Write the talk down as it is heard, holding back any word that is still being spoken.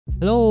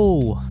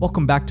Hello!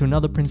 Welcome back to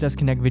another Princess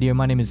Connect video.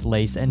 My name is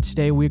Lace, and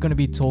today we're going to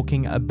be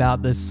talking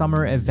about the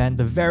summer event,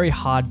 the very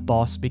hard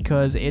boss,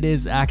 because it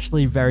is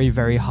actually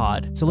very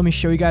hard. So let me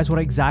show you guys what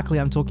exactly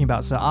I'm talking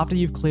about. So after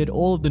you've cleared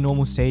all of the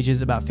normal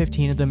stages, about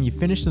 15 of them, you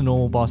finish the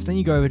normal boss, then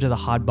you go over to the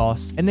hard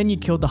boss, and then you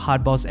killed the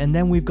hard boss, and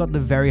then we've got the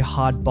very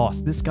hard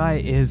boss. This guy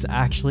is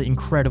actually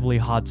incredibly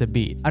hard to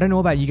beat. I don't know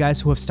about you guys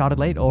who have started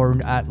late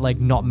or at like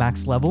not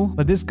max level,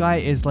 but this guy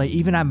is like,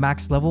 even at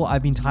max level,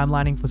 I've been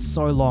timelining for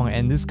so long,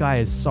 and this guy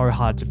is so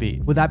hard to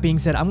beat. With that being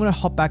said, I'm going to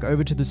hop back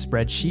over to the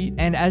spreadsheet,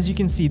 and as you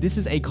can see, this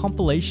is a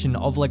compilation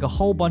of like a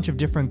whole bunch of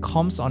different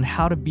comps on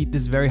how to beat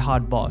this very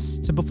hard boss.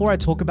 So before I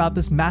talk about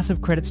this,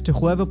 massive credits to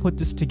whoever put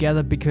this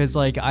together, because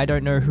like I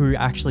don't know who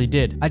actually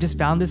did. I just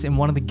found this in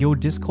one of the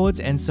guild discords,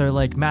 and so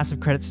like massive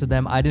credits to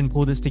them. I didn't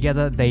pull this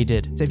together, they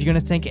did. So if you're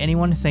going to thank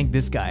anyone, thank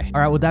this guy.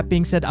 All right, with that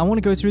being said, I want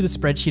to go through the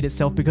spreadsheet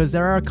itself because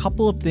there are a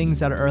couple of things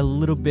that are a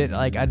little bit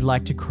like I'd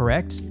like to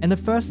correct. And the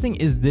first thing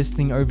is this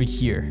thing over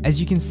here. As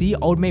you can see,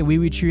 old mate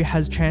Wiwichu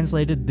has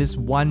translated this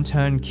one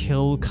turn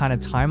kill kind of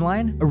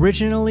timeline.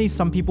 Originally,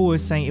 some people were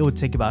saying it would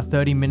take about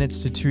 30 minutes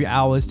to 2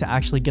 hours to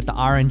actually get the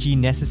RNG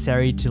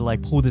necessary to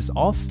like pull this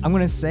off. I'm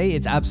gonna say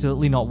it's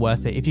absolutely not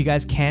worth it. If you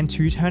guys can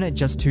two-turn it,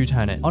 just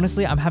two-turn it.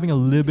 Honestly, I'm having a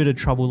little bit of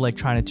trouble like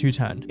trying to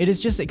two-turn. It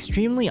is just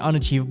extremely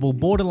unachievable,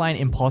 borderline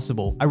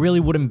impossible. I really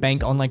wouldn't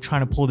bank on like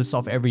trying to pull this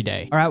off every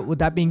day. All right, with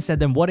that being said,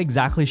 then what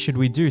exactly should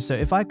we do? So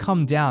if I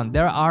come down,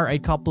 there are a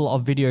couple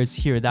of videos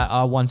here that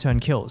are one-turn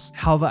kills.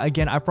 However,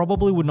 again, I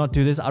probably would not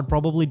do this. I'd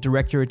probably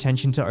direct your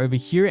attention to over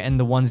here and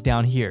the ones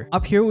down here.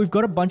 Up here, we've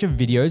got a bunch of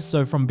videos,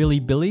 so from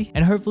Billy,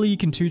 and hopefully you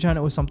can two-turn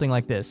it with something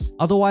like this.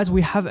 Otherwise,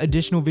 we have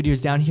additional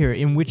videos down here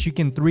in which you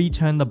can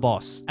three-turn the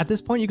boss. At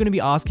this point, you're going to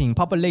be asking,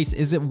 Papa Lace,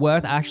 is it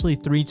worth actually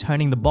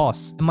three-turning the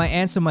boss? And my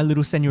answer, my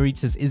little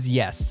senoritas, is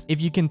yes. If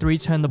you can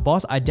three-turn the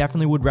boss, I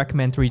definitely would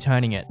recommend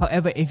three-turning it.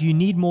 However, if you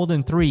need more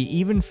than 3,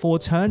 even 4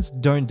 turns,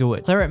 don't do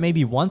it. Clear it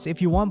maybe once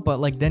if you want, but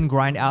like then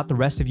grind out the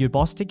rest of your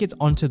boss tickets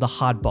onto the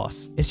hard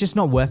boss. It's just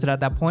not worth it at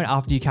that point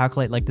after you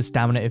calculate like the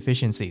stamina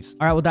efficiencies.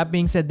 All right, with that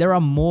being said, there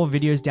are more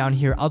videos down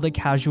here, other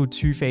casual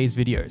 2-phase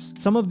videos.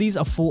 Some of these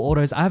are full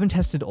autos. I haven't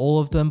tested all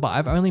of them, but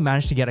I've only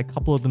managed to get a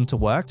couple of them to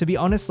work. To be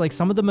honest, like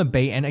some of them are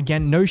bait, and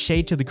again, no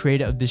shade to the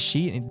creator of this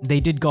sheet. They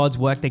did God's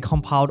work. They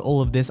compiled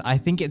all of this. I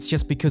think it's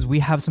just because we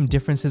have some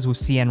differences with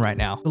CN right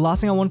now. The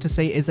last thing I want to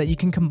say is that you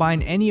can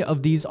combine any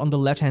of these on the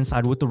left-hand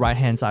side with the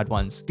right-hand side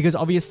ones, because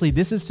obviously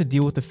this is to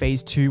deal with the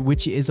phase 2,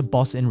 which is a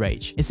boss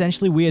enrage.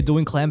 Essentially, we are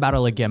doing clan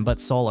battle again, but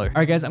solo. All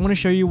right, guys, I'm going to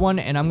show you one,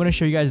 and I'm going to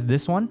show you guys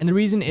this one. And the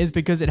reason is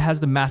because it has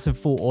the massive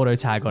full auto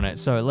tag on it.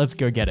 So let's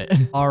go get it.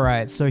 All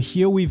right, so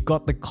here we've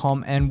got the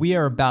comp, and we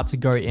are about to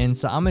go in.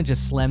 So I'm going to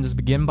just slam this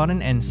begin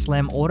button and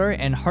slam auto,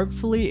 and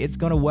hopefully it's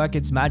going to work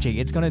its magic.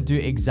 It's going to do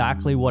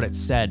exactly what it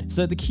said.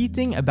 So the key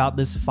thing about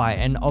this fight,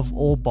 and of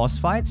all boss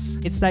fights,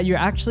 it's that you're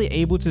actually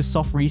able to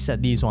soft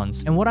reset these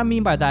ones. And what I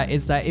mean by that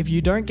is that if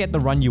you don't get the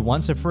run you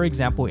want, so for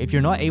example, if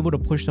you're not able to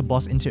push the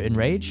boss into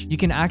Enrage, you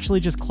can actually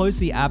just close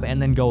the app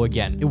and then go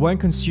again. It won't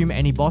consume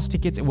any boss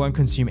tickets. It won't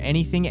consume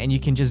anything, and you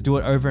can just do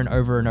it over and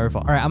over and over.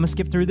 All right, I'm gonna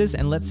skip through this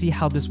and let's see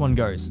how this one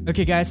goes.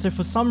 Okay, guys, so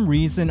for some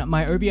reason,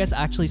 my OBS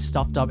actually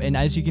stuffed up, and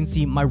as you can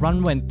see, my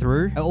run went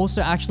through. I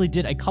also actually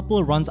did a couple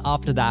of runs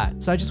after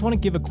that. So I just want to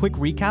give a quick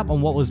recap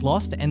on what was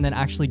lost and then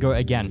actually go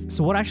again.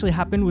 So what actually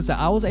happened was that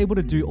I was able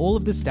to do all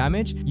of this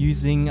damage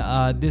using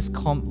this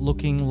comp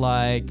looking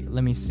like,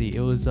 let me see,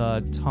 it was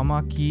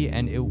Tamaki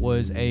and it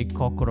was a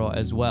Kokkoro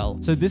as well.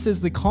 So this is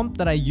the comp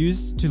that I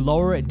used to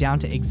lower it down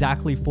to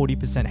exactly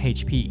 40%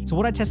 HP. So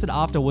what I tested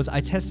after was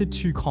I tested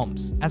 2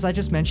 comps. As I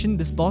just mentioned,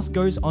 this boss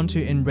goes onto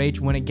Enrage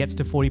when it gets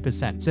to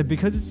 40%. So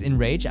because it's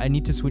Enrage, I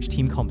need to switch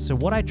team comps. So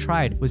what I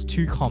tried was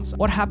 2 comps.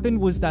 What happened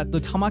was that the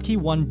Tamaki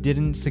one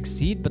didn't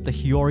succeed, but the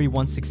Hiyori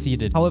one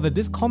succeeded. However,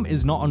 this comp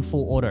is not on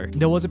full auto.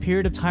 There was a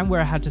period of time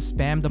where I had to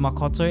spam the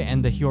Makoto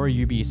and the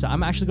Hiyori UB. So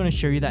I'm actually going to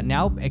show you that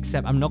now,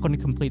 except I'm not going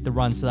to complete the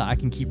run so that I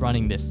can keep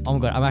running this. Oh my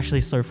god, I'm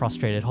actually so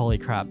frustrated. Holy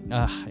crap.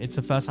 It's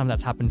the first time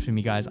that's happened for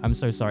me, guys. I'm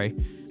so sorry.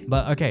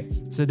 But okay,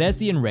 so there's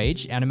the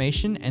Enrage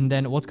animation, and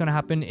then what's going to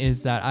happen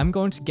is that I'm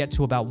going to get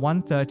to about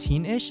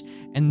 113-ish,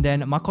 and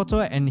then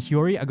Makoto and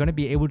Hiyori are going to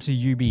be able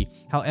to UB.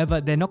 However,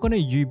 they're not going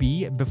to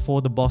UB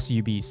before the boss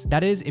UBs.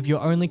 That is, if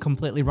you're only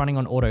completely running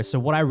on auto. So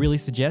what I really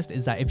suggest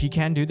is that if you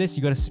can do this,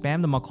 you got to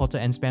spam the Makoto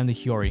and spam the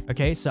Hiyori.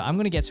 Okay, so I'm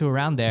going to get to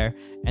around there,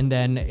 and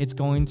then it's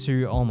going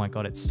to, oh my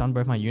god, it stunned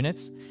both my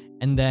units.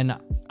 And then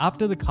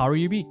after the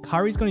Kaori UB,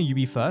 Kaori's going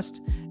to UB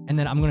first, and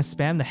then I'm going to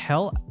spam the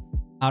hell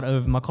out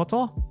of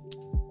Makoto.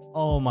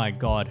 Oh my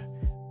god.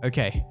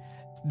 Okay.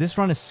 This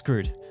run is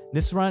screwed.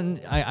 This run,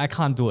 I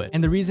can't do it.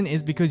 And the reason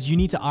is because you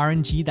need to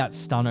RNG that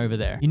stun over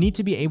there. You need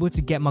to be able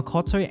to get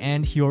Makoto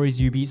and Hiyori's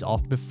UBs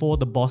off before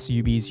the boss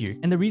UBs you.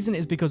 And the reason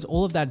is because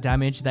all of that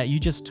damage that you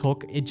just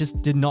took, it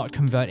just did not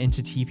convert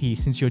into TP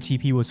since your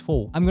TP was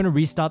full. I'm going to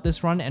restart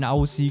this run and I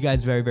will see you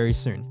guys very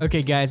soon.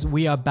 Okay guys,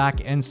 we are back,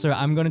 and so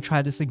I'm going to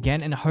try this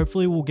again and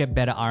hopefully we'll get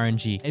better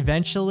RNG.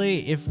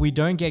 Eventually, if we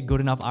don't get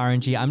good enough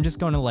RNG, I'm just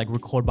going to like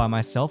record by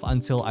myself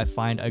until I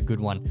find a good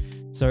one.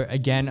 So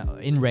again,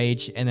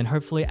 Enrage, and then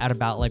hopefully at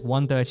about like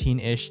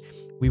 113-ish,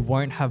 we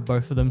won't have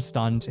both of them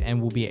stunned and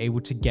we'll be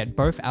able to get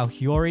both our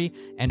Hiyori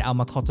and our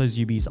Makoto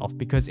Zubis off,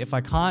 because if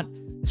I can't,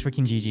 it's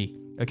freaking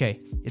GG.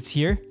 Okay, it's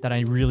here that I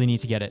really need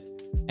to get it.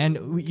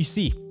 And you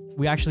see,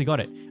 we actually got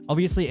it.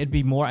 Obviously, it'd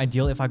be more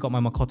ideal if I got my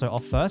Makoto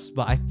off first,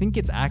 but I think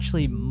it's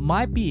actually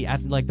might be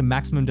at like the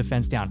maximum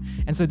defense down.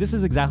 And so this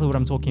is exactly what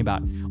I'm talking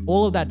about.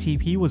 All of that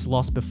TP was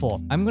lost before.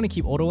 I'm going to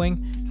keep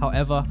autoing.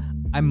 However,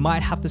 I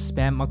might have to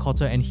spam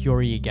Makoto and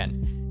Hiyori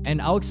again.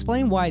 And I'll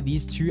explain why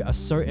these two are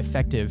so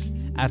effective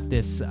at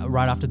this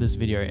right after this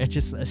video. It's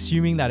just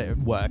assuming that it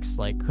works,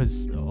 like,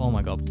 because, oh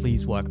my god,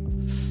 please work.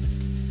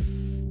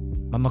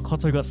 My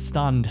Makoto got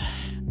stunned.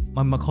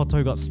 My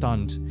Makoto got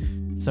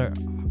stunned. So,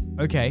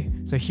 okay,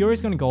 so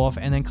Hiyori's going to go off,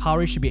 and then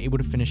Kaori should be able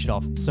to finish it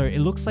off. So it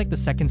looks like the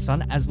second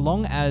stun, as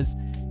long as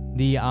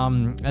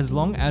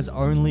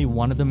only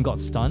one of them got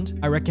stunned,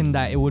 I reckon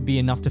that it would be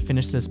enough to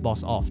finish this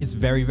boss off. It's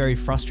very, very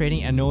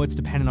frustrating. I know it's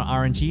dependent on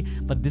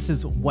RNG, but this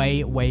is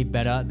way, way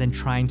better than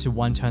trying to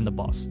one-turn the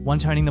boss.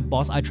 One-turning the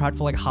boss, I tried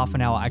for like half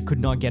an hour. I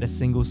could not get a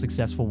single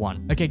successful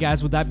one. Okay,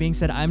 guys, with that being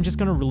said, I'm just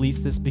going to release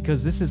this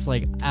because this is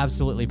like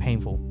absolutely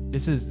painful.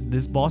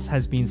 This boss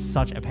has been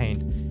such a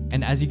pain.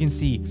 And as you can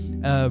see,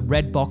 a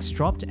red box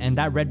dropped, and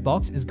that red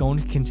box is going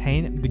to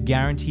contain the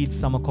guaranteed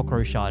Summer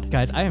Kokkoro shard.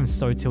 Guys, I am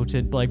so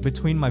tilted, like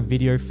between my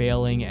video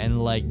failing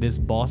and like this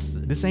boss.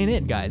 This ain't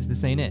it, guys.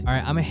 This ain't it. All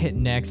right, I'm gonna hit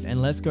next and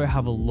let's go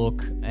have a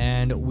look.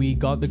 And we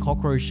got the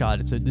Kokkoro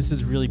shard. So this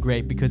is really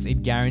great because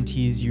it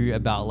guarantees you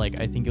about like,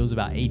 I think it was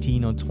about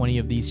 18 or 20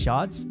 of these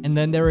shards. And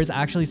then there is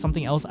actually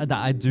something else that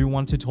I do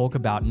want to talk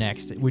about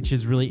next, which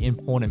is really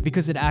important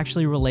because it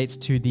actually relates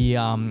to the,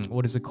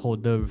 what is it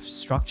called? The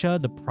structure,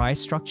 the prize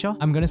structure.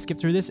 I'm going to skip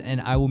through this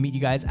and I will meet you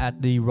guys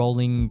at the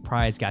rolling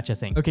prize gacha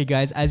thing. Okay,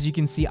 guys, as you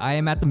can see, I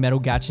am at the metal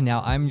gacha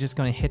now. I'm just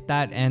going to hit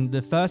that. And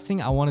the first thing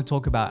I want to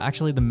talk about,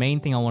 actually the main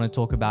thing I want to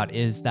talk about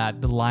is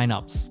that the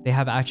lineups, they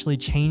have actually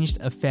changed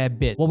a fair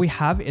bit. What we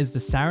have is the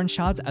Sarin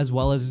shards as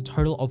well as a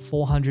total of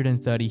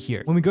 430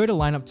 here. When we go to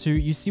lineup 2,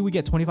 you see we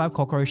get 25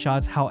 Kokkoro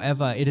shards.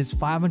 However, it is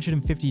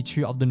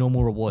 552 of the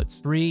normal rewards.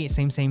 3,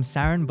 same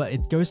Sarin, but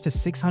it goes to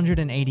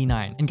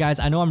 689. And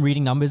guys, I know I'm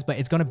reading numbers, but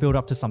it's going to build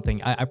up to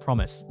something. I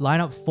promise.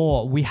 Lineup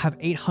 4, we have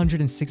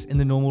 806 in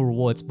the normal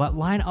rewards, but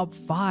line up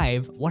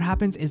 5, what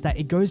happens is that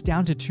it goes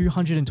down to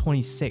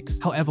 226.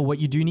 However, what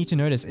you do need to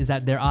notice is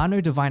that there are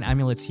no divine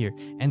amulets here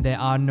and there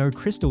are no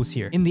crystals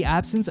here. In the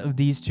absence of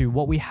these two,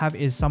 what we have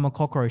is Summer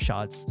Kokkoro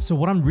shards. So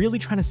what I'm really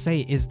trying to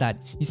say is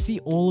that you see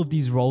all of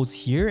these rolls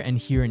here and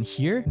here and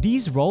here.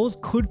 These rolls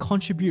could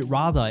contribute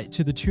rather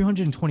to the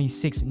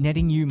 226,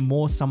 netting you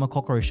more Summer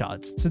Kokkoro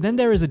shards. So then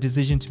there is a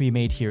decision to be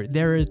made here.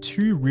 There are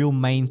two real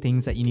main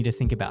things that you need to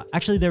think about.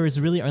 Actually, there is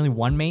really only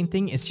one main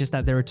thing. It's just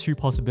that there are two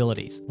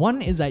possibilities.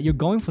 One is that you're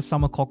going for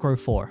Summer Kokkoro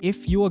 4.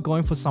 If you are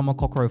going for Summer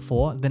Kokkoro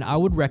 4, then I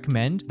would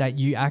recommend that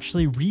you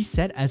actually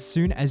reset as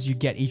soon as you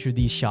get each of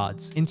these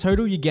shards. In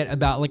total, you get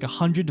about like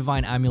 100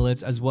 divine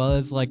amulets as well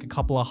as like a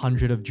couple of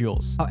hundred of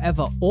jewels.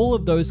 However, all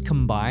of those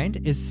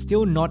combined is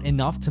still not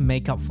enough to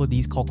make up for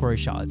these Kokkoro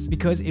shards,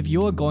 because if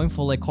you are going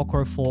for like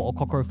Kokkoro 4 or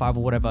Kokkoro 5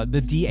 or whatever, the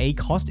DA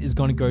cost is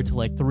going to go to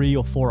like 3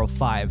 or 4 or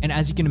 5. And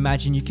as you can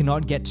imagine, you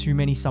cannot get too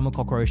many Summer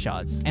Kokkoro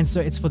shards. And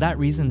so it's for that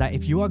reason that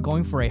if you are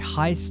going for a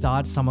high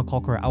start Summer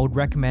Kokkoro, I would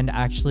recommend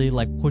actually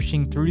like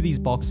pushing through these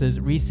boxes,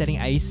 resetting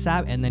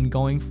ASAP, and then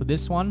going for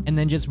this one, and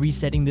then just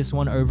resetting this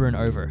one over and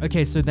over.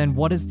 Okay, so then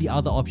what is the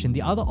other option?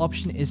 The other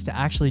option is to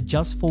actually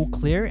just full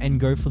clear and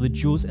go for the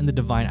jewels and the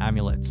divine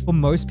amulets. For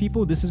most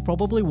people, this is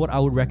probably what I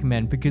would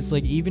recommend, because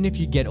like even if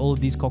you get all of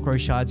these Kokkoro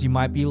shards, you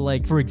might be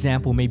like, for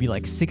example, maybe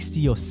like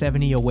 60 or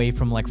 70 away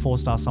from like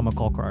 4-star Summer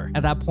Kokkoro.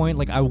 At that point,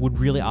 like I would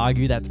really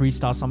argue that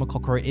 3-star Summer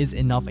Kokkoro is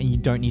enough and you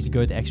don't need to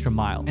go the extra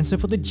mile. And so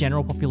for the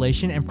general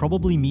population, and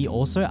probably me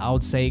also, I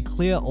would say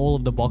clear all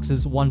of the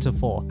boxes 1 to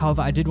 4.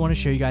 However, I did want to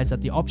show you guys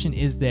that the option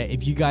is there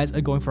if you guys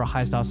are going for a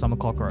high star Summer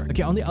Kokkoro.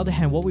 Okay, on the other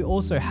hand, what we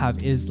also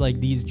have is like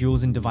these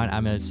jewels and divine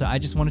amulets. So I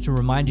just wanted to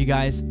remind you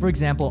guys, for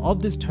example,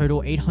 of this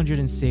total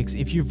 806,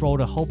 if you've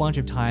rolled a whole bunch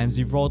of times,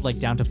 you've rolled like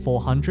down to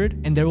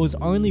 400, and there was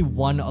only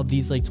one of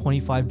these like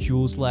 25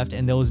 jewels left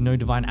and there was no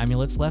divine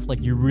amulets left,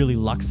 like you really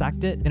luck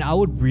sacked it, then I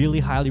would really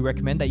highly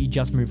recommend that you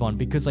just move on,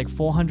 because like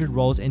 400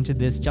 rolls into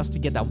this just to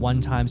get that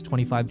 1 times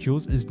 25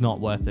 jewels is not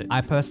worth it.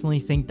 I personally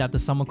think that the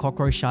Summer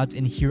Kokkoro shards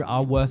in here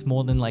are worth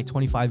more than like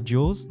 25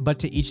 jewels, but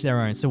to each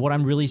their own. So what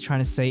I'm really trying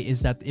to say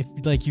is that if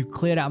like you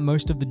cleared out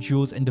most of the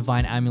jewels and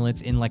divine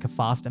amulets in like a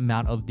fast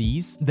amount of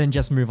these, then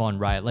just move on,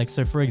 right? Like,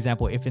 so for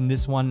example, if in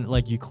this one,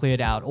 like you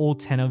cleared out all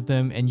 10 of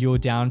them and you're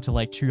down to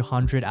like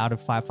 200 out of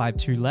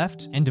 552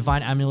 left, and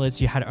divine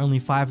amulets, you had only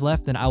 5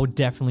 left, then I would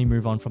definitely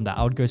move on from that.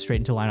 I would go straight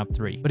into lineup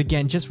 3. But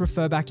again, just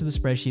refer back to the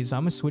spreadsheet. So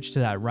I'm gonna switch to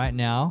that right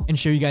now and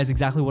show you guys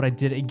exactly what I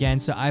did again.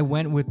 So I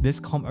went went with this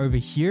comp over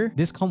here,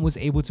 this comp was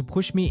able to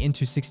push me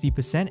into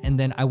 60%, and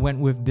then I went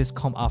with this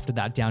comp after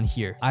that down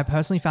here. I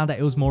personally found that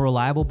it was more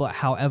reliable, but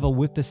however,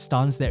 with the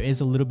stuns, there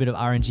is a little bit of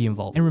RNG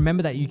involved. And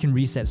remember that you can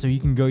reset, so you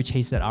can go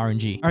chase that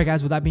RNG. All right,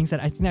 guys, with that being said,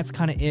 I think that's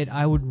kind of it.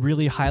 I would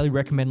really highly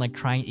recommend like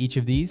trying each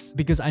of these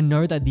because I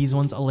know that these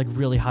ones are like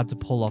really hard to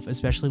pull off,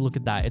 especially look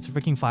at that. It's a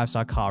freaking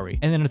 5-star Kaori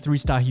and then a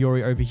 3-star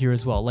Hiyori over here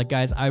as well. Like,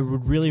 guys, I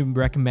would really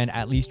recommend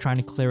at least trying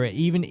to clear it.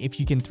 Even if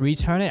you can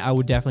 3-turn it, I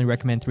would definitely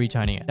recommend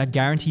 3-turning it. That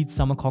guaranteed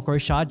Summer Kokkoro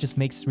shard just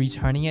makes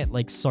 3-turning it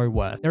like so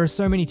worth. There are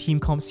so many team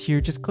comps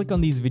here. Just click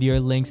on these video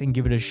links and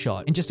give it a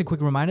shot. And just a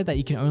quick reminder that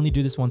you can only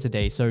do this once a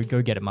day, so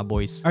go get it, my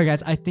boys. All right,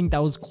 guys, I think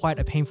that was quite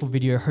a painful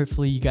video.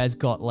 Hopefully you guys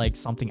got like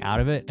something out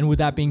of it. And with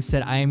that being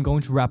said, I am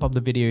going to wrap up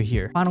the video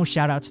here. Final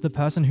shout out to the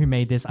person who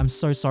made this. I'm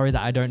so sorry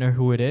that I don't know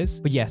who it is,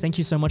 but yeah, thank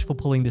you so much for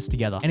pulling this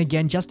together. And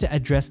again, just to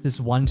address this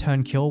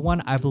 1-turn kill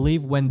one, I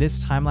believe when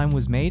this timeline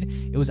was made,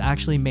 it was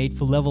actually made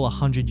for level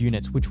 100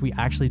 units, which we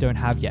actually don't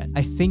have yet.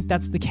 I think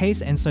that's the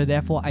case, and so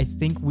therefore I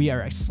think we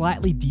are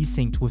slightly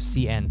desynced with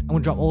CN. I'm gonna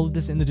drop all of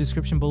this in the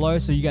description below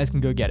so you guys can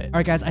go get it. All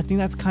right, guys, I think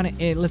that's kind of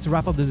it. Let's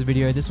wrap up this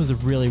video. This was a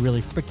really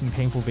freaking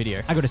painful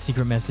video. I got a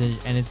secret message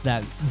and it's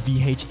that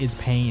VH is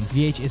pain.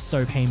 VH is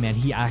so pain, man.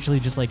 He actually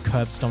just like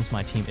curb stomps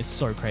my team. It's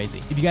so crazy.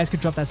 If you guys could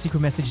drop that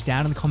secret message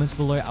down in the comments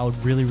below, I would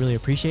really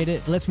appreciate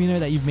it. It lets me know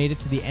that you've made it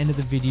to the end of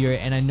the video,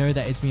 and I know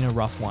that it's been a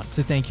rough one.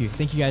 So thank you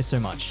guys so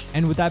much.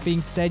 And with that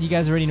being said, you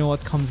guys already know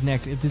what comes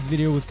next. If this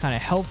video was kind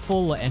of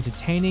helpful or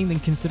entertaining, then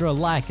consider a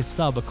like, a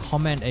sub, a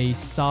comment, a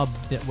sub.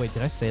 Wait,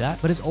 did I say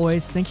that? But as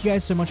always, thank you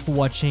guys so much for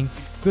watching.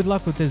 Good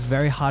luck with this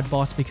very hard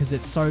boss because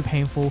it's so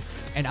painful,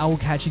 and I will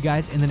catch you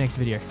guys in the next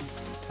video.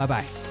 Bye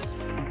bye.